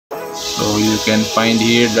So you can find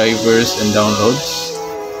here drivers and downloads.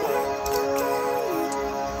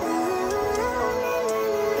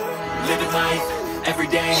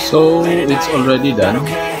 So it's already done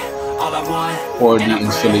for the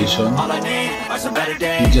installation.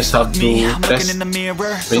 You just have to test print.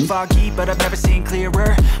 But I've never seen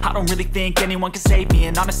clearer. I don't really think anyone can save me,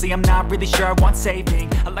 and honestly I'm not really sure I want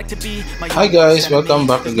saving. I like to be my Hi guys, welcome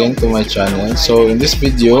back again to my channel. So in this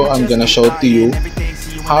video I'm gonna show to you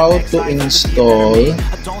how to install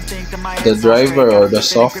the driver or the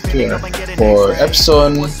software for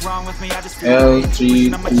Epson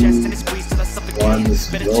L3210.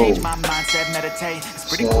 So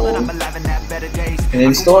in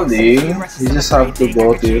installing, you just have to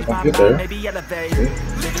go to your computer, okay,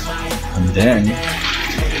 and then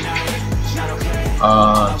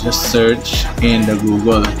just search in the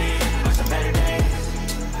Google.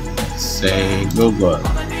 Let's say Google.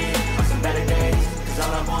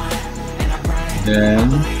 Then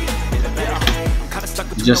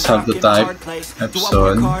you just have to type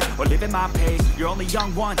Epson L3210.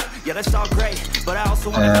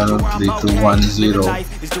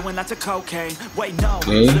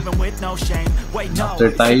 Okay. After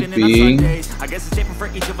typing,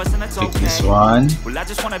 click this one.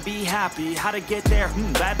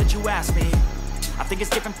 I think it's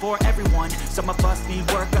different for everyone. Some of us need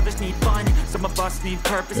work, others need fun. Some of us need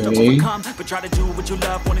purpose to overcome. But try to do what you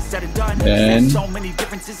love when it's said and done. Then so many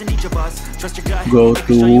differences in each of us. Trust your gut. Go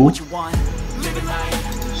to support.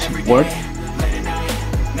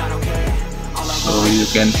 So you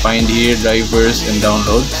can find here drivers and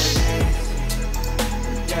downloads.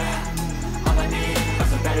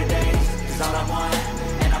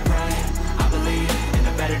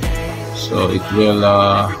 So it will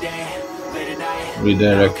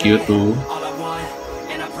redirect you to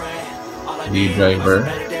the driver.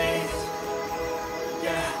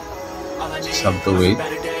 Just have to wait.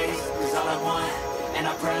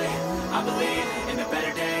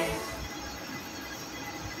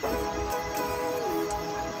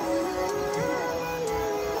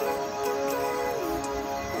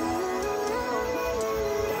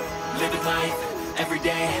 Living life every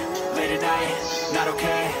day, late at night, not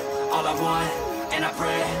okay. All I want, and I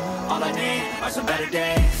pray, all I need are some better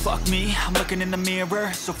days. Fuck me, I'm looking in the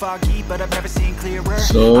mirror, so foggy, but I've never seen clearer.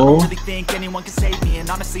 So, I don't really think anyone can save me, and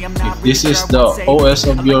honestly I'm not if this is the OS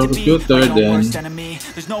of your computer, then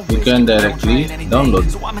you can directly download and download.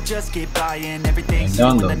 And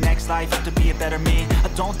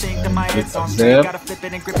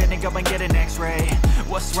click accept.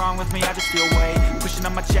 What's wrong with me? I just feel weight pushing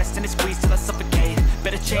on my chest and it squeezes till I suffocate.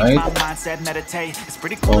 Better change my mindset, meditate. It's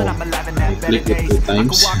pretty cool and I'm alive in that better days.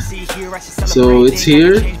 So it's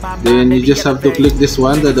here. Then you just have to click this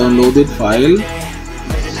one, the downloaded file.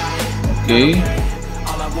 Okay.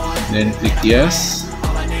 Then click yes.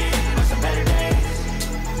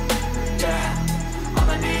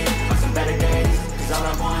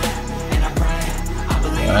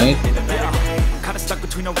 Right. Stuck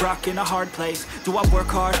between a rock and a hard place. Do I work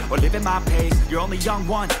hard or live at my pace? You're only young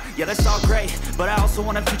once, yeah that's all great, but I also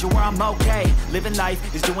want a future where I'm okay. Living life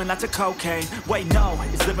is doing lots of cocaine. Wait no,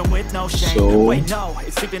 it's living with no shame. So, wait no,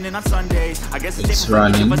 it's sleeping in on Sundays. I guess it's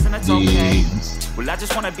running the okay. Well I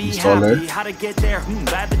just want to be installer. happy. How to get there?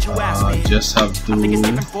 Glad that you asked me. Just have to I think it's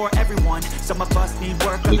different for everyone. Some of us need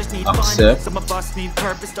work, others need accept. fun. Some of us need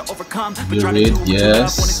purpose to overcome. But You try to do what you love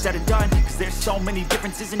yes. when it's said and done. Cause there's so many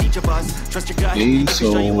differences in each of us. Trust your gut. Okay,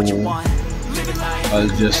 so I'll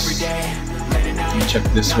just check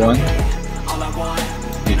this one.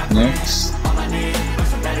 Click next.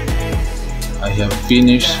 I have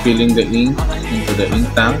finished filling the ink into the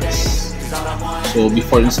ink tanks. So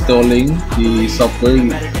before installing the software,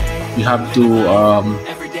 you have to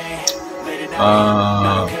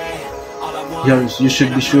you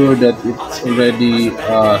should be sure that it's already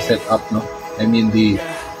set up, no? I mean the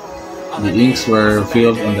inks were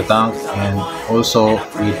filled on the tank, and also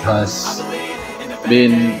it has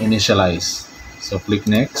been initialized. So click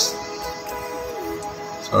next.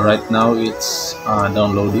 So right now it's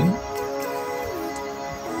downloading.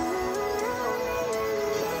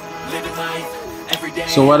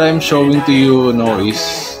 So what I'm showing to you now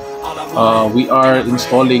is we are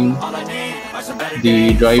installing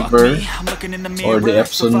the driver or the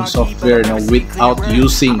Epson software now without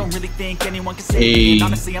using a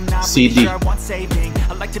CD.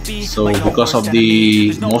 So because of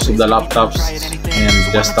the most of the laptops and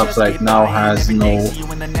desktops right now has no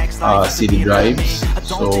CD drives,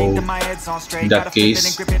 so in that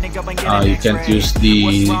case you can't use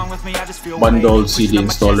the bundled CD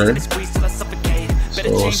installer.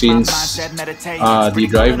 So since the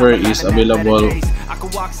driver is available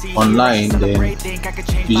online, then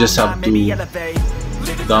you just have to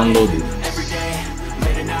download it.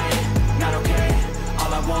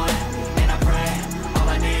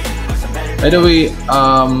 By the way,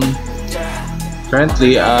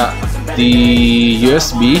 currently the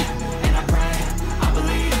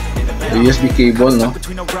USB cable, no,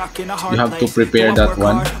 you have to prepare that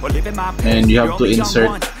one, and you have to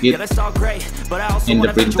insert it in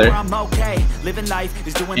the printer.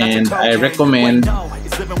 And I recommend,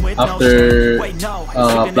 after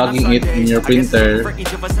plugging it in your printer,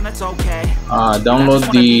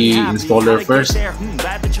 download the installer first,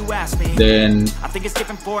 then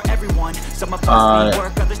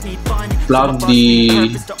plug the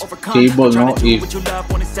cable, no, if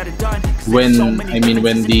when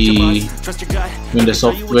the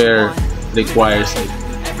software requires it.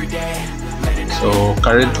 So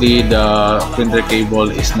currently the printer cable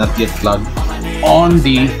is not yet plugged on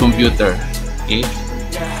the computer. Okay,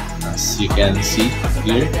 as you can see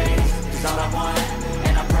here,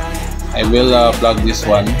 I will plug this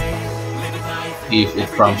one if it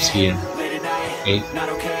prompts here. Okay,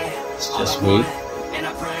 let's just wait.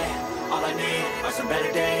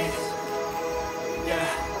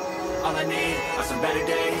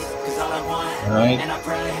 Alright,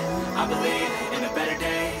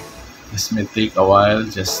 this may take a while,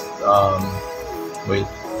 just wait.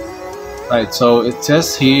 Right, so it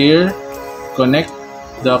says here, connect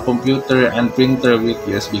the computer and printer with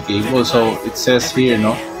USB cable. So it says here,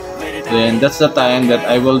 no, then that's the time that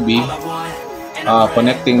I will be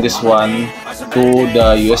connecting this one to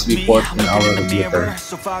the USB port in our computer.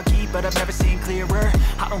 Okay,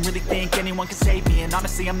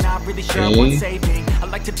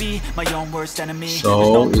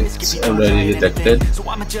 so it's already detected. Okay,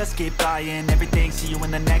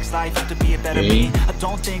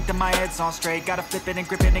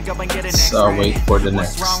 let's wait for the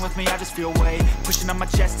next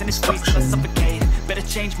instruction. Better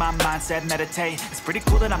change my mindset, meditate. It's pretty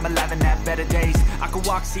cool that I'm alive and have better days. I could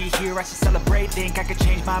walk, see, hear, I should celebrate. Think I could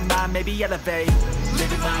change my mind, maybe elevate.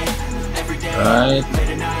 Living life every day, late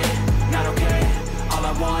at night, not okay. All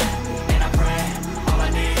I want, and I pray, all I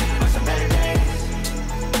need are some better days.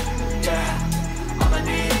 Yeah, all I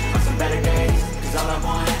need are some better days. 'Cause all I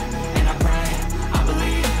want, and I pray, I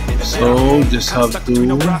believe in the So just have to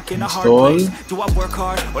install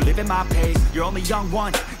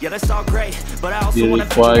the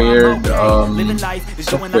required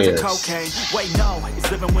softwares. Wait, no, it's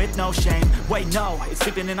living with no shame. Wait, no, it's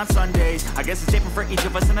sleeping in on Sundays. I guess it's different for each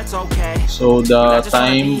of us, and that's okay. So the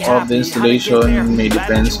time of the installation may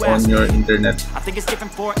depends on your internet I think it's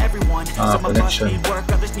different for everyone. Some of us need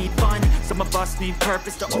work, others need fun. Some of us need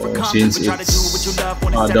purpose to overcome. Since it's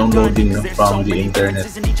downloading from the internet,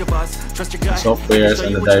 the softwares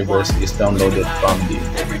and the drivers is downloaded from the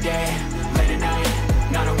internet.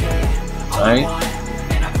 Right?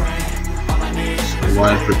 So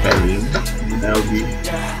while preparing, I'll be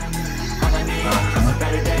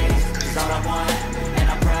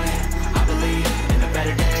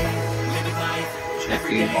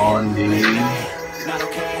checking on the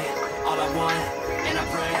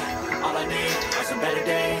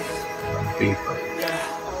paper.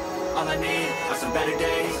 All I need are some better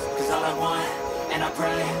days. 'Cause all I want, and I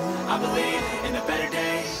pray, I believe in the better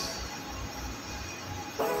days.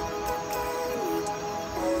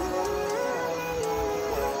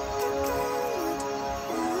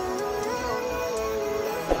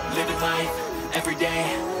 Living life every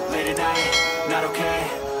day, late at night, not okay.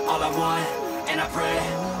 All I want, and I pray,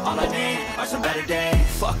 all I need are some better days.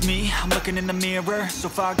 Fuck me, I'm looking in the mirror, so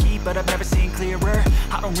foggy, but I've never seen clearer.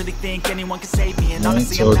 I don't really think anyone can save me, and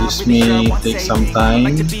honestly, so I'm not this really sure may what take saved some me. time. I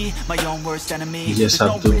like to be my own worst enemy. You just There's have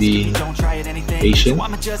no to risk if be you don't try at anything. patient. So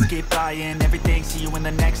I'ma just keep buying everything. See you in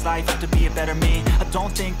the next life, have to be a better me. I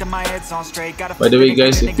don't think that my head's on straight. Gotta By the way,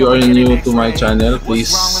 guys, if you are new to my channel,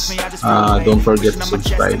 please don't forget to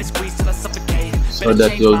subscribe, so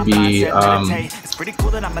that you'll be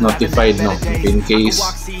notified now in case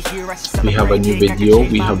we have a new video,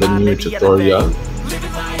 we have a new tutorial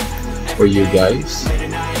for you guys.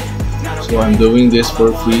 So I'm doing this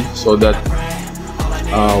for free so that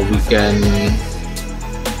we can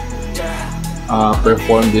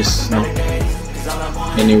perform this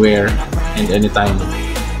anywhere and anytime,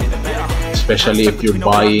 especially if you're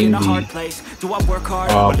buying the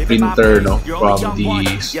printer from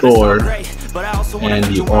the store and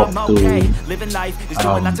you opt to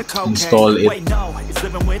install it,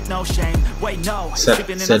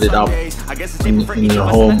 set it up in your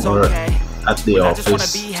home or at the office.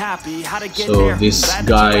 So this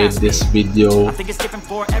guide, this video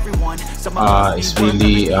is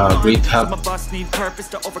really a great help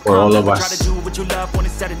for all of us,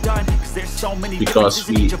 because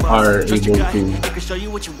we are able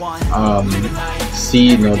to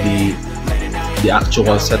see, the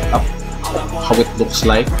actual setup, how it looks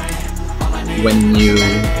like when you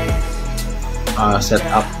set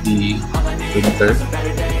up the printer.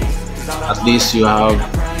 At least you have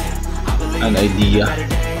an idea,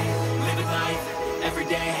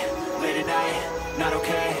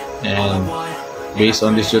 and based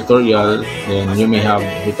on this tutorial, then you may have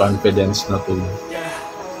the confidence not to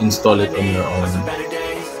install it on your own.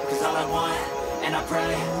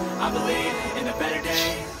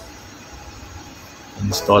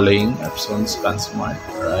 Installing Epson ScanSmart,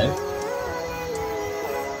 right?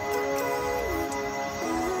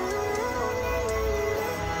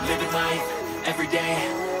 Living life every day,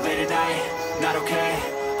 late at night, not okay.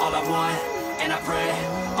 All I want, and I pray,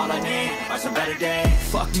 all I need are some better days.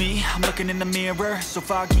 Fuck me, I'm looking in the mirror, so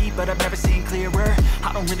foggy, but I've never seen clearer.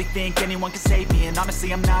 I don't really think anyone can save me, and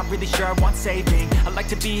honestly I'm not really sure I want saving. I like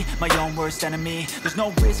to be my own worst enemy. There's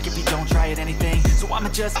no risk if you don't try at anything, so I'ma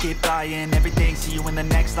just keep buying everything. See you in the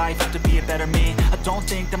next life, have to be a better me. I don't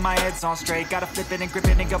think that my head's on straight, gotta flip it and grip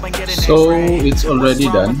it and go and get an X-ray. So it's already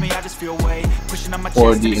done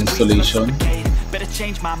for the installation.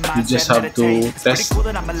 You just have to test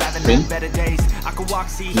print in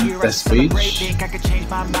test page. Let's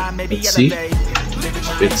see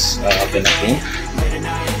if it's gonna print.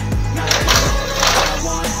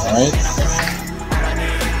 Alright.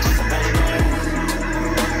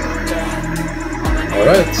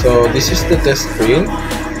 Alright, so this is the test print.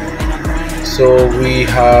 So we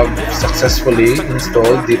have successfully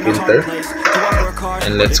installed the printer.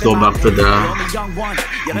 And let's go back to the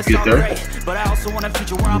computer.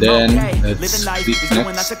 Then let's click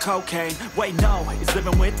next. It's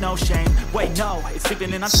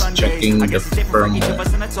checking the firmware.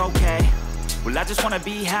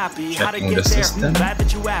 Checking the system.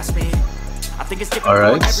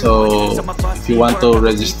 Alright, so if you want to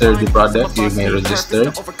register the product, you may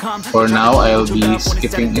register. For now, I'll be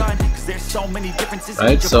skipping it.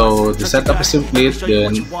 Right, so the setup is complete,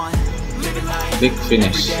 then click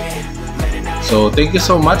finish. So thank you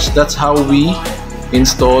so much. That's how we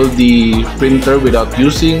install the printer without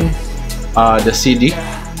using the CD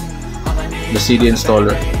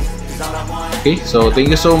installer. Okay, so thank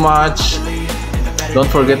you so much. Don't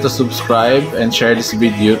forget to subscribe and share this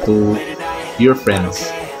video to your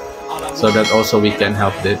friends, so that also we can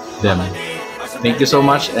help them. Thank you so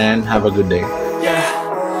much and have a good day.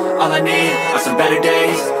 All I need are some better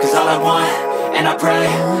days, 'cause all I want, and I pray,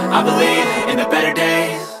 I believe in the better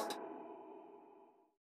days.